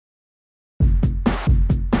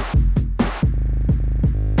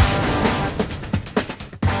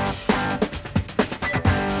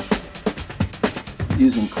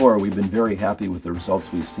using CORE, we've been very happy with the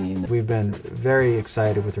results we've seen. We've been very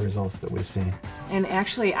excited with the results that we've seen. And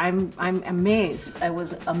actually, I'm amazed. I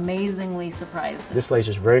was amazingly surprised. This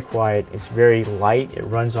laser is very quiet, it's very light, it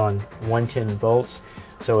runs on 110 volts,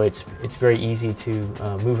 so it's very easy to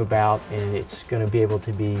move about, and it's going to be able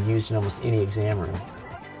to be used in almost any exam room.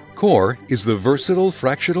 CORE is the versatile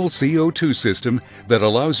fractional CO2 system that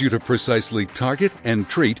allows you to precisely target and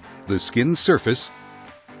treat the skin surface,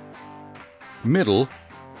 middle,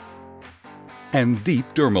 and deep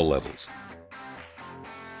dermal levels.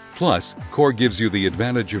 Plus, CORE gives you the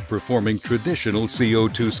advantage of performing traditional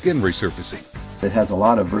CO2 skin resurfacing. It has a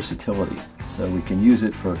lot of versatility, so we can use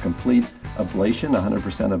it for a complete ablation, 100%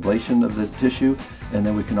 ablation of the tissue, and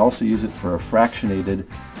then we can also use it for a fractionated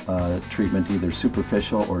treatment, either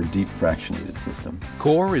superficial or deep fractionated system.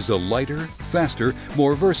 CORE is a lighter, faster,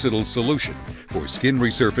 more versatile solution for skin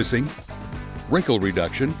resurfacing, wrinkle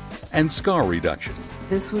reduction, and scar reduction.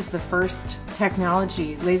 This was the first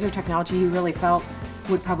technology, laser technology, he really felt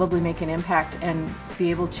would probably make an impact and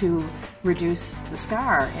be able to reduce the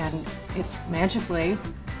scar, and it's magically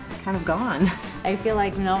kind of gone. I feel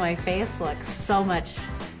like my face looks so much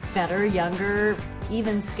better, younger,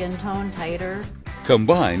 even skin tone, tighter.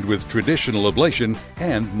 Combined with traditional ablation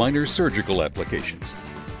and minor surgical applications.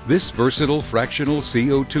 This versatile fractional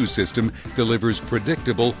CO2 system delivers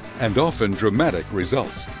predictable and often dramatic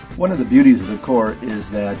results. One of the beauties of the CORE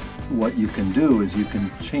is that what you can do is you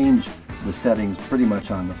can change the settings pretty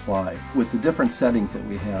much on the fly. With the different settings that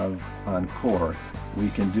we have on CORE, we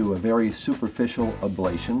can do a very superficial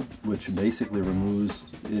ablation, which basically removes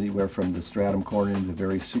anywhere from the stratum corneum to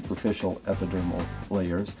very superficial epidermal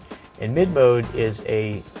layers. And mid mode is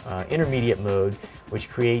a intermediate mode which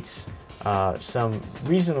creates some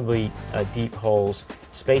reasonably deep holes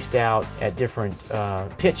spaced out at different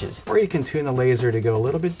pitches. Or you can tune the laser to go a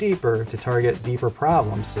little bit deeper to target deeper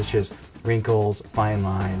problems such as wrinkles, fine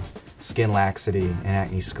lines, skin laxity, and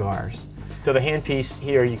acne scars. So the handpiece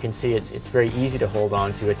here, you can see it's very easy to hold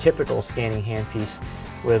on to. A typical scanning handpiece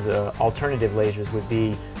with alternative lasers would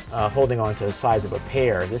be holding on to the size of a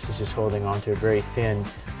pear. This is just holding on to a very thin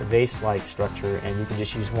vase-like structure, and you can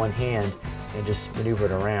just use one hand and just maneuver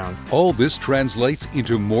it around. All this translates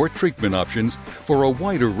into more treatment options for a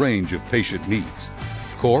wider range of patient needs.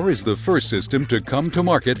 CORE is the first system to come to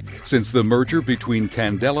market since the merger between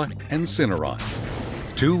Candela and Syneron,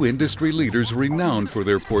 two industry leaders renowned for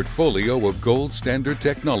their portfolio of gold standard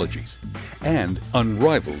technologies and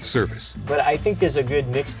unrivaled service. But I think there's a good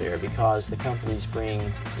mix there because the companies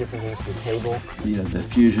bring different things to the table. The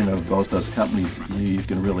fusion of both those companies, you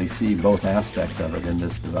can really see both aspects of it in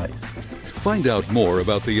this device. Find out more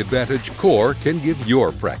about the advantage CORE can give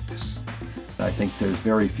your practice. I think there's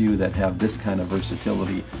very few that have this kind of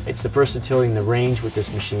versatility. It's the versatility and the range with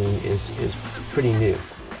this machine is pretty new.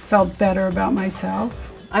 Felt better about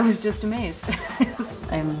myself. I was just amazed.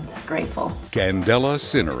 I'm grateful. Candela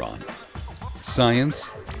Syneron.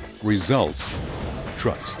 Science, results,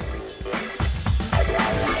 trust.